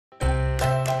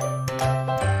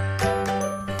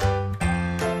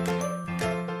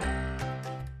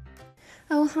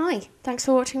Hi, thanks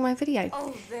for watching my video.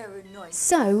 Oh, very nice.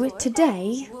 So,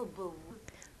 today,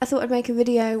 I thought I'd make a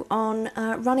video on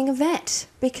running a vet,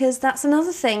 because that's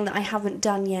another thing that I haven't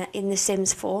done yet in The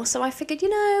Sims 4, so I figured,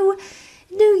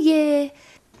 new year,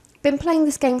 been playing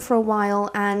this game for a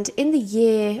while, and in the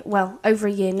year, well, over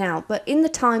a year now, but in the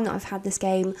time that I've had this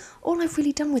game, all I've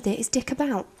really done with it is dick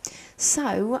about.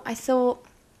 So, I thought,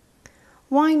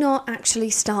 why not actually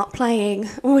start playing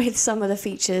with some of the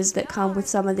features that come with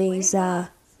some of these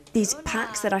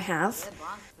packs that I have,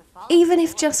 even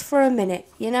if just for a minute,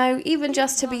 even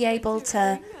just to be able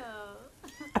to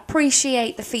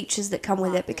appreciate the features that come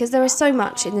with it, because there is so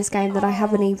much in this game that I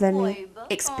haven't even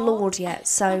explored yet.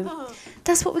 So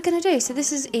that's what we're going to do. So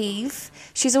this is Eve.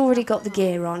 She's already got the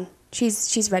gear on.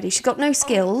 She's ready. She's got no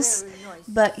skills,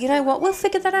 but you know what? We'll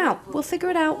figure that out. We'll figure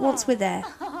it out once we're there.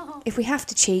 If we have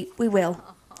to cheat, we will.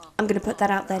 I'm going to put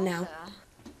that out there now.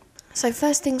 So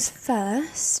first things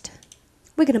first,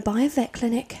 we're going to buy a vet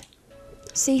clinic.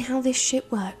 See how this shit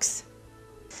works.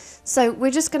 So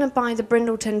we're just going to buy the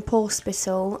Brindleton Paw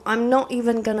Spittle. I'm not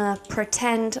even going to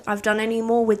pretend I've done any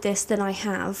more with this than I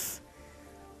have.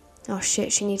 Oh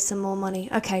shit, she needs some more money.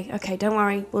 Okay, don't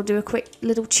worry. We'll do a quick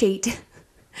little cheat.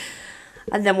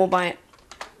 And then we'll buy it.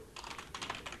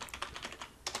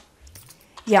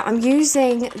 Yeah, I'm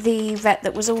using the vet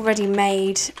that was already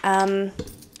made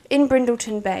in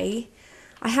Brindleton Bay.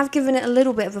 I have given it a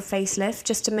little bit of a facelift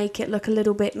just to make it look a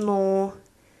little bit more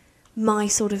my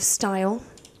sort of style.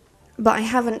 But I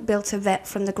haven't built a vet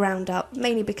from the ground up,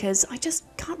 mainly because I just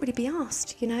can't really be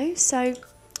asked, So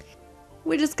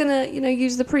we're just gonna,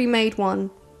 use the pre-made one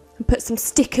and put some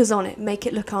stickers on it, make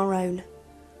it look our own.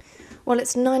 Well,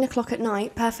 it's 9 o'clock at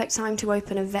night, perfect time to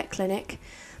open a vet clinic.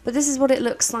 But this is what it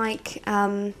looks like.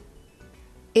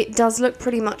 It does look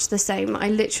pretty much the same. I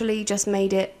literally just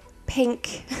made it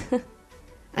pink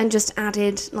and just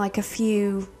added like a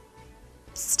few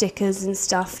stickers and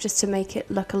stuff just to make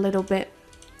it look a little bit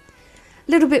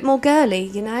more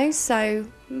girly, So,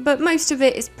 but most of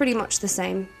it is pretty much the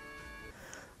same.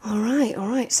 All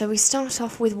right. So we start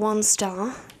off with 1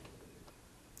 star.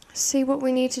 See what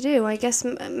we need to do. I guess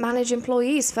manage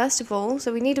employees first of all.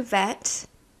 So we need a vet.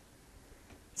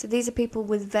 So these are people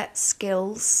with vet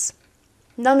skills.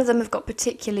 None of them have got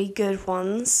particularly good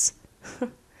ones.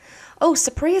 Oh,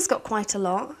 Sapria's got quite a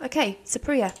lot. Okay,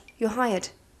 Sapria, you're hired.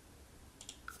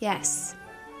 Yes.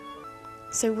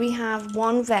 So we have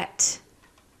 1 vet.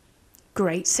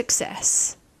 Great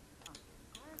success.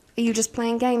 Are you just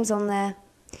playing games on there?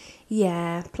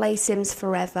 Yeah, play Sims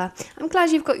forever. I'm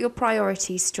glad you've got your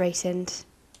priorities straightened.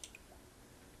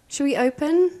 Shall we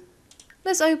open?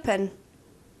 Let's open.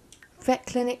 Vet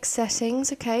clinic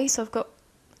settings. Okay, so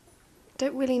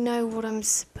don't really know what I'm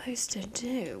supposed to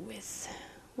do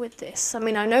with this. I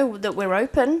mean, I know that we're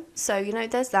open, so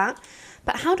there's that.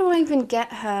 But how do I even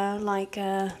get her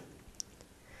I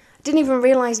didn't even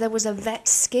realise there was a vet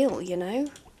skill,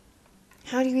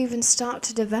 How do you even start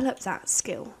to develop that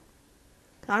skill?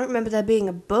 I don't remember there being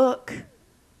a book.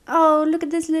 Oh, look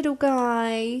at this little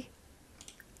guy.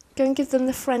 Go and give them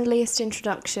the friendliest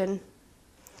introduction.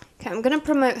 Okay, I'm going to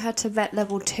promote her to vet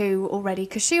level 2 already,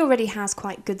 because she already has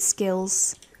quite good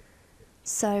skills.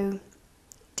 So,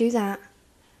 do that.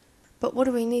 But what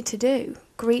do we need to do?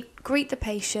 Greet the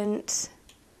patient.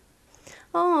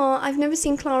 Oh, I've never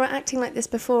seen Clara acting like this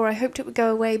before. I hoped it would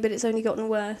go away, but it's only gotten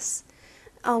worse.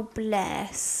 Oh,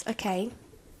 bless. Okay.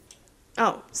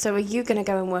 Oh, so are you going to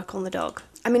go and work on the dog?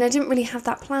 I mean, I didn't really have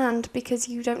that planned, because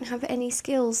you don't have any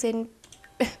skills in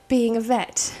being a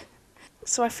vet.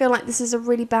 So I feel like this is a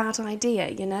really bad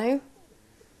idea,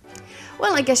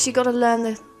 Well, I guess you got to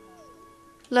learn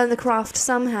the craft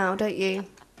somehow, don't you?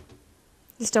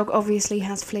 This dog obviously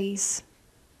has fleas.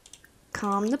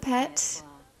 Calm the pet.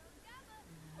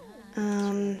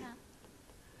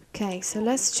 Okay, so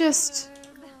let's just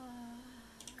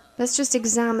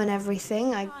examine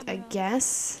everything, I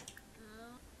guess.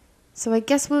 So I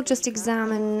guess we'll just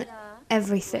examine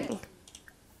everything.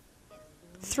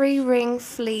 3-ring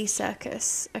flea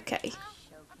circus. Okay.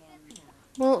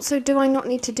 Well, so do I not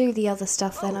need to do the other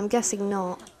stuff then? I'm guessing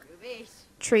not.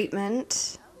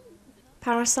 Treatment.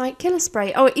 Parasite killer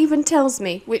spray. Oh, it even tells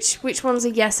me which ones are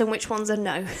yes and which ones are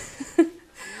no.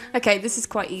 Okay, this is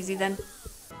quite easy then.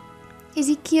 Is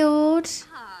he cured?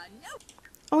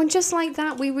 Oh, and just like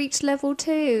that, we reached level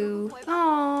 2.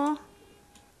 Aww.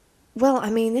 Well, I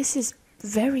mean, this is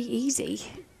very easy,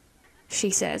 she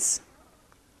says.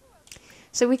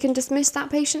 So we can dismiss that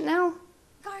patient now?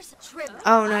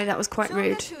 Oh no, that was quite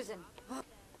rude.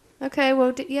 Okay,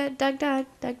 well, yeah, dag.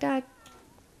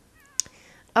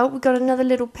 Oh, we got another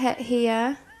little pet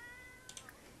here.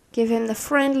 Give him the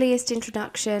friendliest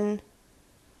introduction.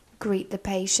 Greet the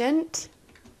patient.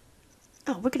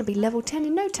 Oh, we're going to be level 10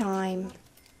 in no time.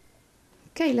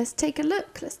 Okay, let's take a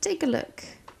look. Let's take a look.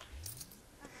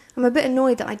 I'm a bit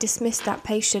annoyed that I dismissed that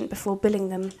patient before billing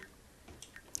them.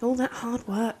 All that hard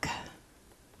work.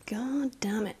 God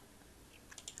damn it.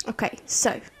 Okay,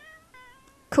 so.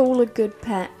 Call a good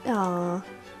pet. Ah.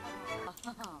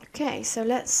 Okay, so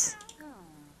let's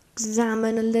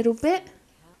examine a little bit.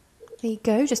 There you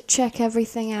go, just check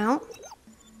everything out.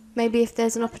 Maybe if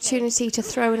there's an opportunity to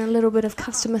throw in a little bit of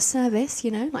customer service,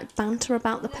 you know, like banter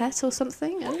about the pet or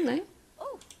something. I don't know.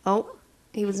 Oh,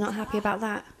 he was not happy about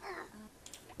that.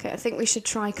 Okay, I think we should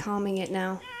try calming it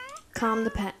now. Calm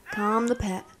the pet. Calm the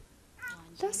pet.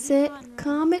 That's it.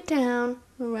 Calm it down.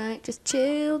 Alright, just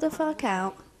chill the fuck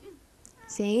out.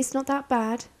 See, it's not that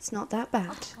bad. It's not that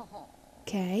bad.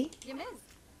 Okay.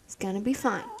 It's gonna be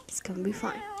fine. It's gonna be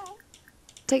fine.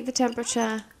 Take the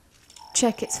temperature.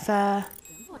 Check its fur.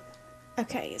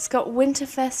 Okay, it's got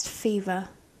Winterfest fever.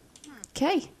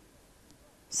 Okay.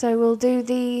 So we'll do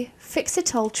the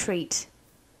Fix-It-All treat.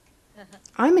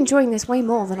 I'm enjoying this way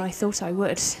more than I thought I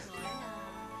would.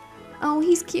 Oh,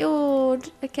 he's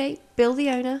cured. Okay, bill the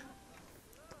owner.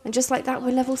 And just like that,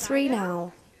 we're level 3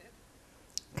 now.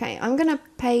 Okay, I'm going to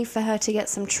pay for her to get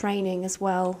some training as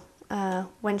well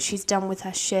when she's done with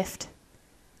her shift.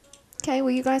 Okay,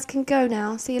 well, you guys can go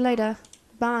now. See you later.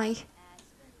 Bye.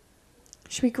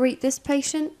 Should we greet this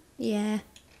patient? Yeah,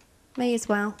 may as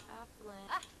well.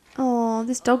 Oh,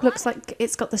 this dog looks like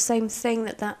it's got the same thing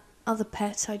that that other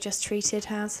pet I just treated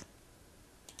has.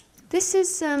 This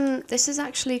is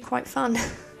actually quite fun.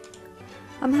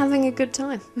 I'm having a good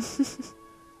time.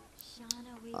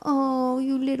 Oh,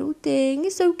 you little thing.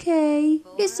 It's okay.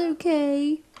 It's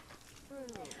okay.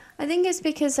 I think it's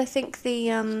because I think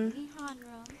the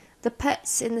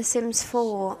pets in The Sims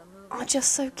 4 are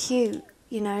just so cute.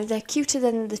 You know, they're cuter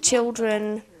than the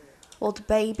children or the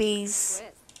babies.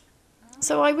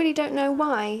 So I really don't know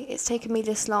why it's taken me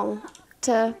this long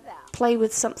to play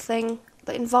with something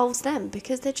that involves them,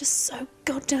 because they're just so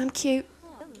goddamn cute.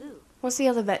 What's the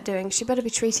other vet doing? She better be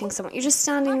treating someone. You're just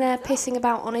standing there pissing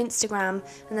about on Instagram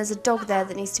and there's a dog there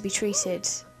that needs to be treated.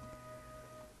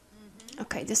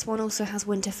 Okay, this one also has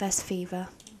Winterfest fever.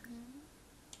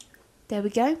 There we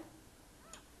go.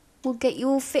 We'll get you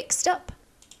all fixed up.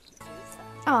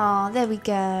 Ah, there we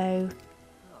go.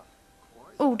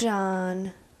 All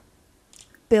done.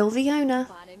 Bill the owner.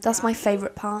 That's my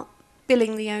favourite part.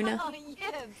 Billing the owner.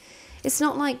 It's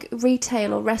not like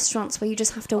retail or restaurants where you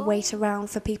just have to wait around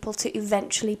for people to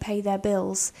eventually pay their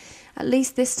bills. At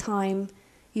least this time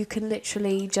you can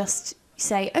literally just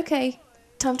say, okay,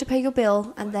 time to pay your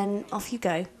bill, and then off you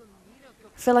go. I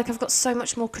feel like I've got so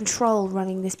much more control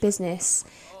running this business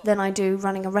than I do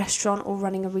running a restaurant or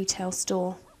running a retail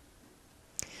store.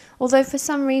 Although for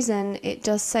some reason it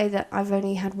does say that I've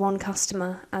only had one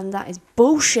customer, and that is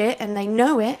bullshit and they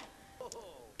know it.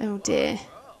 Oh dear.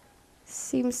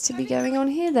 Seems to be going on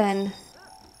here then.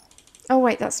 Oh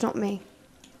wait, that's not me.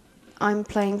 I'm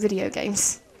playing video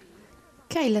games.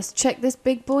 Okay, let's check this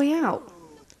big boy out.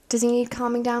 Does he need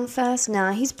calming down first?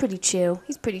 Nah, he's pretty chill.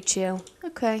 He's pretty chill.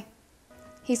 Okay.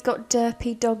 He's got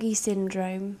derpy doggy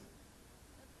syndrome.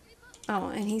 Oh,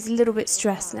 and he's a little bit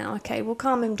stressed now. Okay, we'll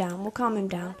calm him down. We'll calm him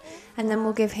down. And then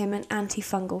we'll give him an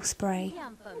antifungal spray.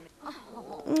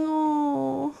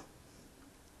 Oh.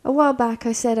 A while back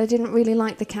I said I didn't really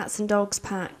like the cats and dogs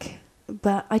pack,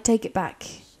 but I take it back.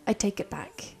 I take it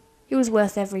back. It was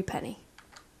worth every penny.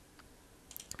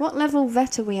 What level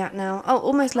vet are we at now? Oh,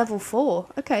 almost level 4.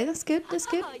 Okay, that's good, that's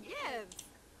good.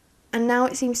 And now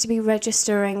it seems to be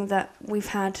registering that we've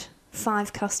had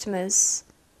 5 customers.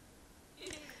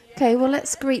 Okay, well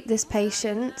let's greet this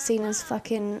patient, seeing as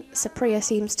fucking Sapria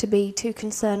seems to be too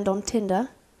concerned on Tinder.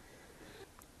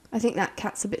 I think that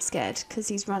cat's a bit scared because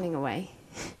he's running away.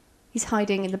 He's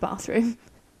hiding in the bathroom.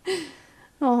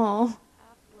 Oh,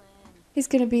 he's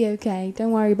going to be okay.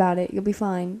 Don't worry about it. You'll be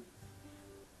fine.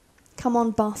 Come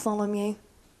on, Bartholomew.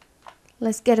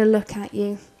 Let's get a look at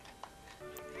you.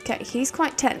 Okay, he's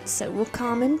quite tense, so we'll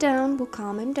calm him down. We'll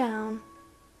calm him down.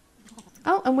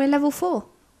 Oh, and we're level 4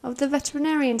 of the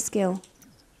veterinarian skill.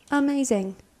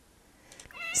 Amazing.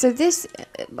 So this,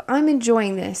 I'm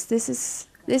enjoying this. This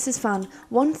is fun.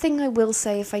 One thing I will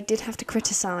say, if I did have to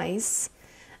criticise,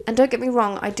 and don't get me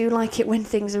wrong, I do like it when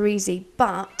things are easy,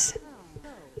 but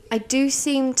I do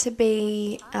seem to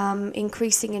be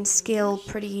increasing in skill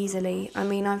pretty easily. I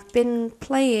mean, I've been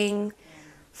playing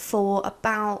for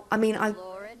about, I've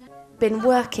been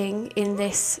working in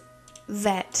this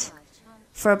vet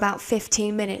for about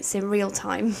 15 minutes in real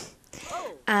time,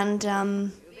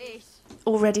 and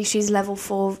already she's level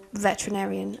 4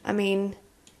 veterinarian. I mean,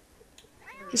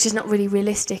 It's just not really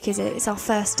realistic, is it? It's our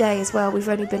first day as well. We've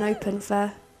only been open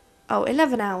for,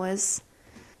 11 hours.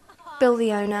 Bill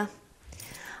the owner.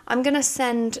 I'm going to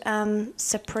send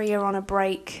Supriya on a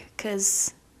break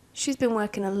because she's been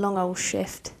working a long old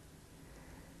shift.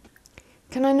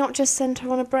 Can I not just send her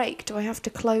on a break? Do I have to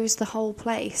close the whole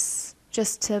place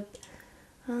just to...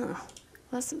 Oh,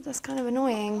 that's kind of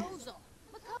annoying.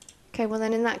 Okay, well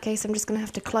then in that case I'm just going to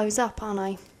have to close up, aren't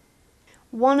I?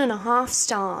 1.5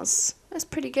 stars. That's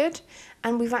pretty good.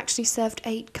 And we've actually served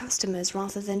 8 customers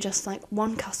rather than just like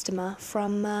 1 customer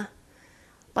from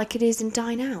like it is in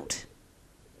Dine Out.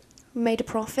 Made a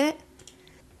profit.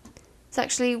 It's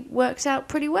actually worked out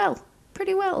pretty well.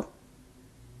 Pretty well.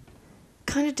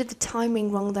 Kind of did the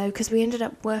timing wrong though, because we ended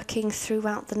up working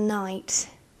throughout the night.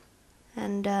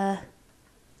 And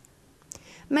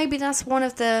maybe that's one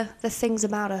of the things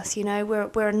about us, you know,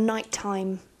 we're a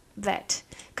nighttime vet,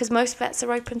 because most vets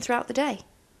are open throughout the day,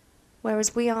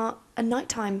 whereas we are a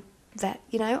nighttime vet,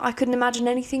 you know. I couldn't imagine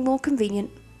anything more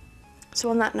convenient. So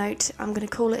on that note, I'm going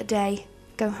to call it a day,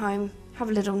 go home, have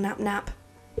a little nap,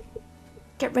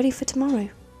 get ready for tomorrow,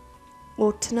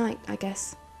 or tonight, I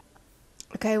guess.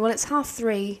 Okay, well it's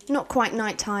 3:30, not quite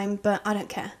night time, but I don't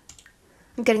care.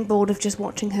 I'm getting bored of just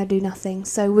watching her do nothing,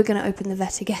 so we're going to open the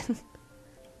vet again.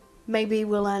 Maybe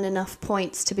we'll earn enough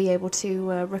points to be able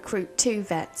to recruit 2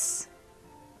 vets.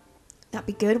 That'd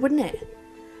be good, wouldn't it?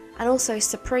 And also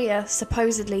Supriya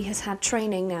supposedly has had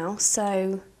training now,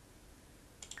 so...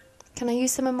 Can I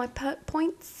use some of my perk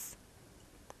points?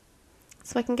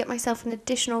 So I can get myself an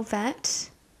additional vet.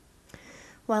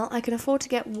 Well, I can afford to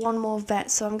get 1 more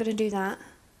vet, so I'm going to do that.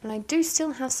 And I do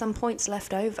still have some points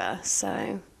left over,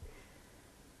 so...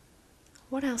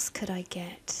 What else could I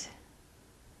get?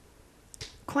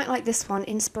 Quite like this one,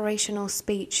 inspirational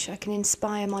speech. I can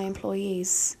inspire my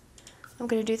employees. I'm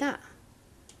going to do that.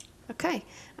 Okay,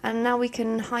 and now we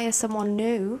can hire someone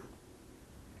new.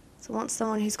 So I want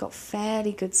someone who's got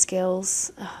fairly good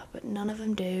skills, but none of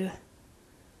them do.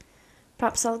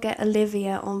 Perhaps I'll get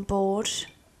Olivia on board.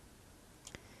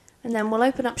 And then we'll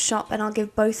open up shop and I'll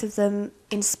give both of them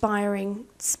inspiring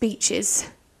speeches.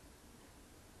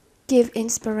 Give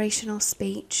inspirational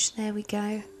speech. There we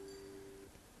go.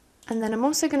 And then I'm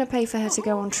also going to pay for her to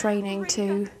go on training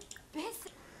too.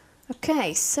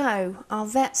 Okay, so our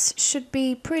vets should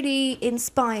be pretty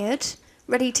inspired,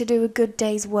 ready to do a good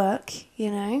day's work,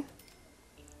 you know.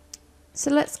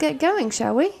 So let's get going,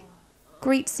 shall we?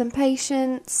 Greet some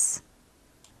patients.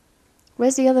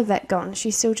 Where's the other vet gone?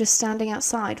 She's still just standing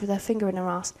outside with her finger in her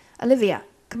ass. Olivia,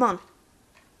 come on.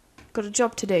 Got a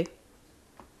job to do.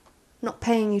 Not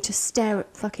paying you to stare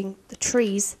at fucking the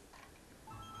trees.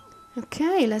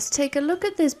 Okay, let's take a look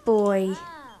at this boy.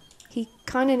 He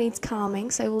kind of needs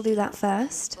calming, so we'll do that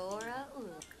first.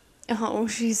 Oh,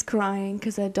 she's crying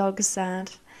because her dog is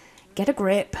sad. Get a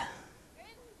grip.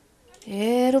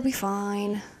 It'll be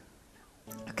fine.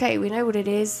 Okay, we know what it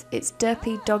is. It's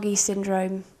derpy doggy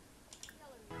syndrome.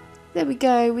 There we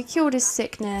go, we cured his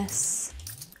sickness.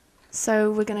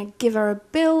 So we're going to give her a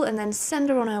bill and then send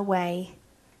her on her way.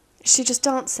 Is she just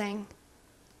dancing?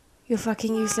 You're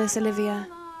fucking useless, Olivia.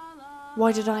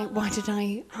 Why did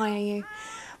I hire you?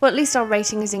 Well, at least our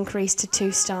rating has increased to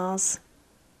 2 stars.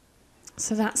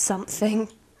 So that's something.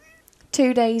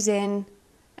 2 days in,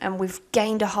 and we've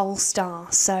gained a whole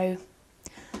star, so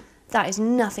that is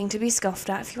nothing to be scoffed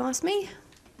at, if you ask me.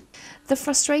 The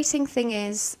frustrating thing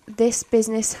is, this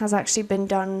business has actually been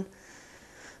done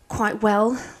quite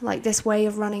well. Like, this way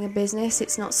of running a business,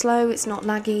 it's not slow, it's not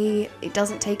laggy, it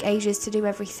doesn't take ages to do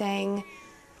everything.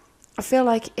 I feel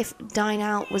like if Dine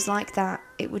Out was like that,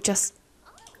 it would just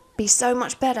be so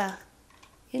much better.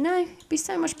 You know, it'd be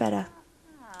so much better.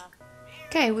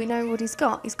 Okay, we know what he's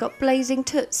got. He's got blazing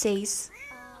tootsies.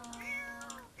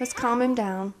 Let's calm him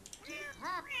down.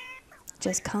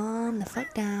 Just calm the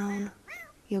fuck down.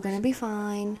 You're gonna be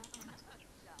fine.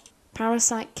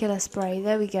 Parasite killer spray,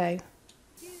 there we go.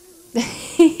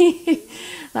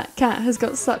 That cat has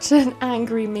got such an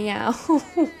angry meow.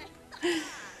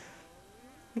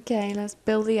 Okay, let's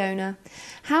bill the owner.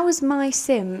 How has my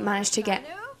sim managed to get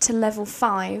to level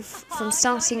 5 from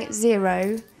starting at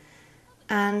 0?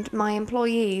 And my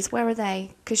employees, where are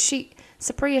they? Because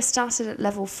Supriya started at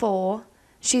level 4.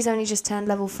 She's only just turned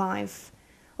level 5.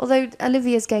 Although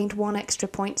Olivia's gained 1 extra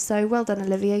point, so well done,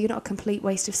 Olivia. You're not a complete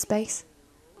waste of space.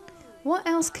 What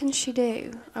else can she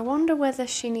do? I wonder whether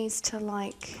she needs to,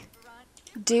 like,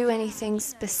 do anything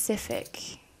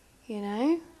specific, you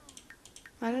know?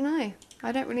 I don't know.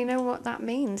 I don't really know what that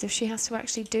means, if she has to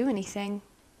actually do anything.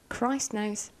 Christ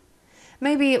knows.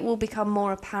 Maybe it will become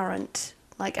more apparent,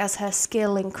 like, as her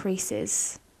skill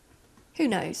increases. Who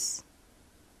knows?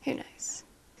 Who knows?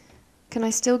 Can I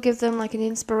still give them like an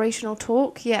inspirational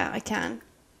talk? Yeah, I can.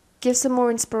 Give some more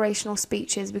inspirational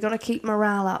speeches. We've got to keep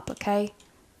morale up, okay?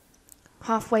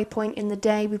 Halfway point in the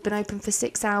day. We've been open for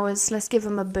 6 hours. Let's give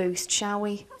them a boost, shall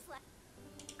we?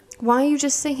 Why are you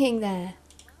just singing there?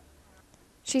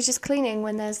 She's just cleaning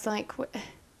when there's like...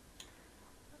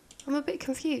 I'm a bit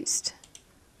confused.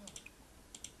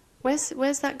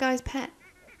 Where's that guy's pet?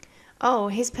 Oh,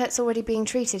 his pet's already being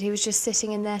treated. He was just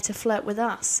sitting in there to flirt with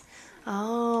us.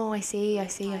 Oh, I see. Oh,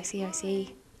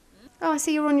 I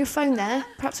see you're on your phone there.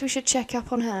 Perhaps we should check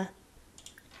up on her.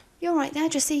 You're right there.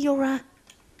 Just see you're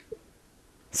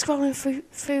scrolling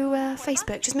through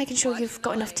Facebook, just making sure you've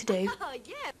got enough to do.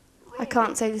 I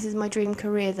can't say this is my dream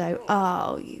career, though.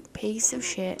 Oh, you piece of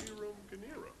shit.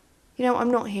 You know what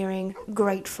I'm not hearing?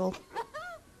 Grateful.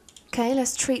 Okay,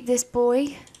 let's treat this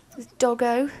boy, this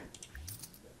doggo.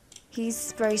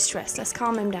 He's very stressed. Let's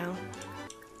calm him down.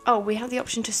 Oh, we have the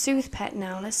option to soothe pet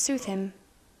now. Let's soothe him.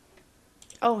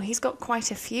 Oh, he's got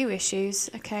quite a few issues.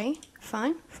 Okay,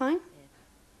 fine.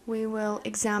 We will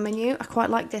examine you. I quite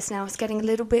like this now. It's getting a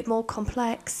little bit more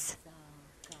complex.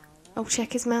 Oh,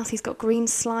 check his mouth. He's got green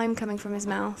slime coming from his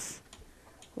mouth.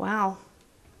 Wow.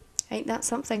 Ain't that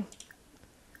something?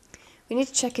 We need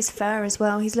to check his fur as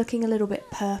well. He's looking a little bit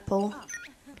purple.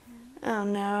 Oh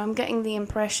no, I'm getting the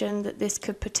impression that this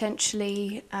could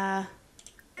potentially,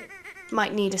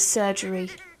 might need a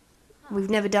surgery. We've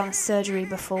never done a surgery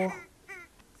before.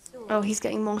 Oh, he's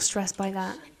getting more stressed by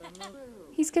that.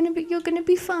 You're gonna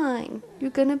be fine.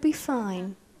 You're gonna be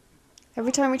fine.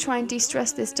 Every time we try and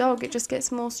de-stress this dog, it just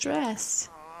gets more stressed.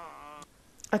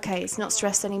 Okay, it's not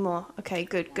stressed anymore. Okay,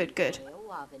 good.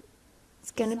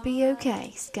 It's gonna be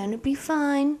okay. It's gonna be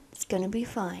fine. It's gonna be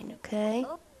fine, okay?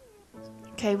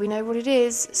 Okay, we know what it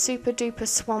is. Super duper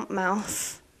swamp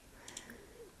mouth.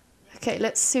 Okay,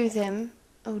 let's soothe him.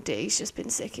 Oh dear, he's just been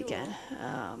sick again.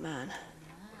 Oh man.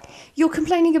 You're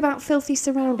complaining about filthy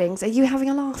surroundings. Are you having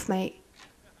a laugh, mate?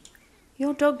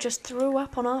 Your dog just threw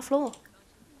up on our floor.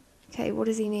 Okay, what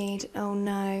does he need? Oh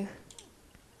no.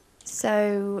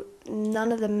 So,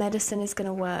 none of the medicine is going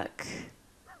to work.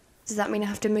 Does that mean I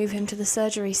have to move him to the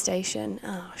surgery station?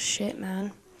 Oh shit,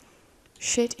 man.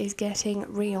 Shit is getting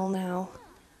real now.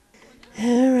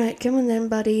 Alright, come on then,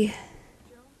 buddy.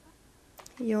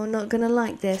 You're not going to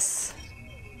like this.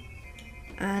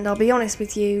 And I'll be honest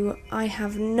with you, I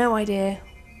have no idea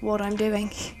what I'm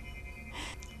doing.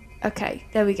 Okay,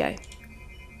 there we go.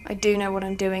 I do know what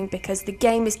I'm doing because the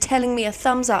game is telling me a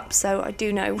thumbs up, so I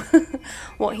do know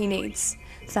what he needs.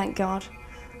 Thank God.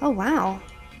 Oh, wow.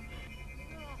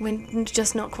 We're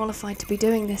just not qualified to be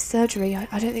doing this surgery. I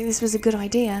don't think this was a good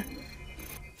idea.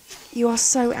 You are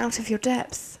so out of your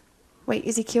depth. Wait,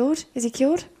 is he cured? Is he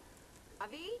cured?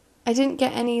 I didn't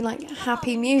get any, like,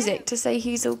 happy music to say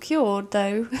he's all cured,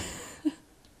 though.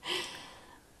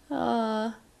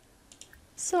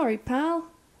 Sorry, pal.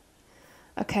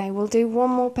 Okay, we'll do one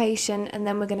more patient and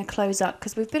then we're going to close up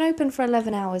because we've been open for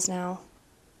 11 hours now.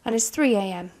 And it's 3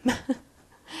 AM.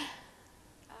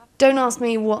 Don't ask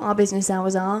me what our business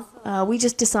hours are. We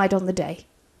just decide on the day.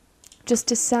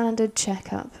 Just a standard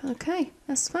checkup. Okay,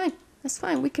 that's fine. That's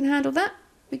fine. We can handle that.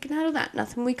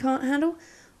 Nothing we can't handle.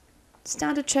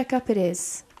 Standard checkup it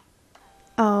is.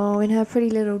 Oh, in her pretty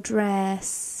little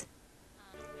dress.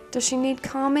 Does she need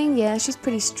calming? Yeah, she's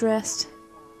pretty stressed.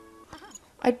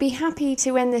 I'd be happy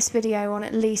to end this video on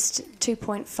at least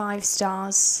 2.5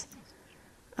 stars.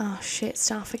 Oh shit,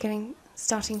 staff are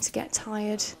starting to get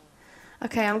tired.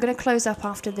 Okay, I'm going to close up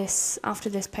after this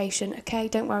patient, okay?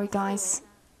 Don't worry, guys.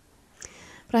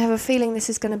 But I have a feeling this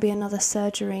is going to be another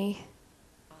surgery.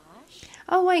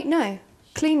 Oh wait, no.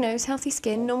 Clean nose, healthy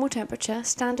skin, normal temperature,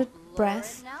 standard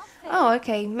breath. Oh,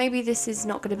 okay, maybe this is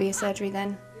not going to be a surgery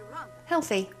then.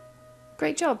 Healthy.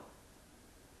 Great job.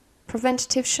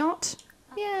 Preventative shot?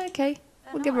 Yeah, okay.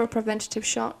 We'll give her a preventative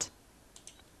shot.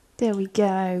 There we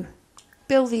go.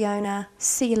 Bill the owner.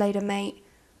 See you later, mate.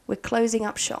 We're closing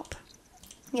up shop.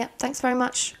 Yep, thanks very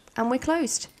much. And we're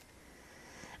closed.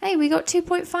 Hey, we got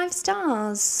 2.5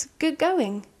 stars. Good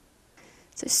going.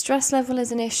 So stress level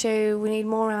is an issue. We need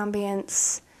more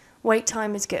ambience. Wait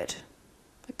time is good.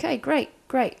 Okay, great.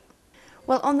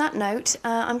 Well, on that note,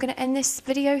 I'm going to end this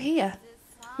video here.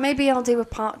 Maybe I'll do a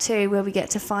part 2 where we get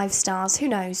to 5 stars. Who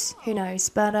knows?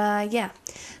 But yeah,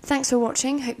 thanks for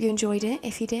watching. Hope you enjoyed it.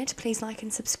 If you did, please like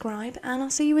and subscribe. And I'll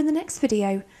see you in the next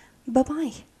video.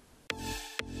 Bye-bye.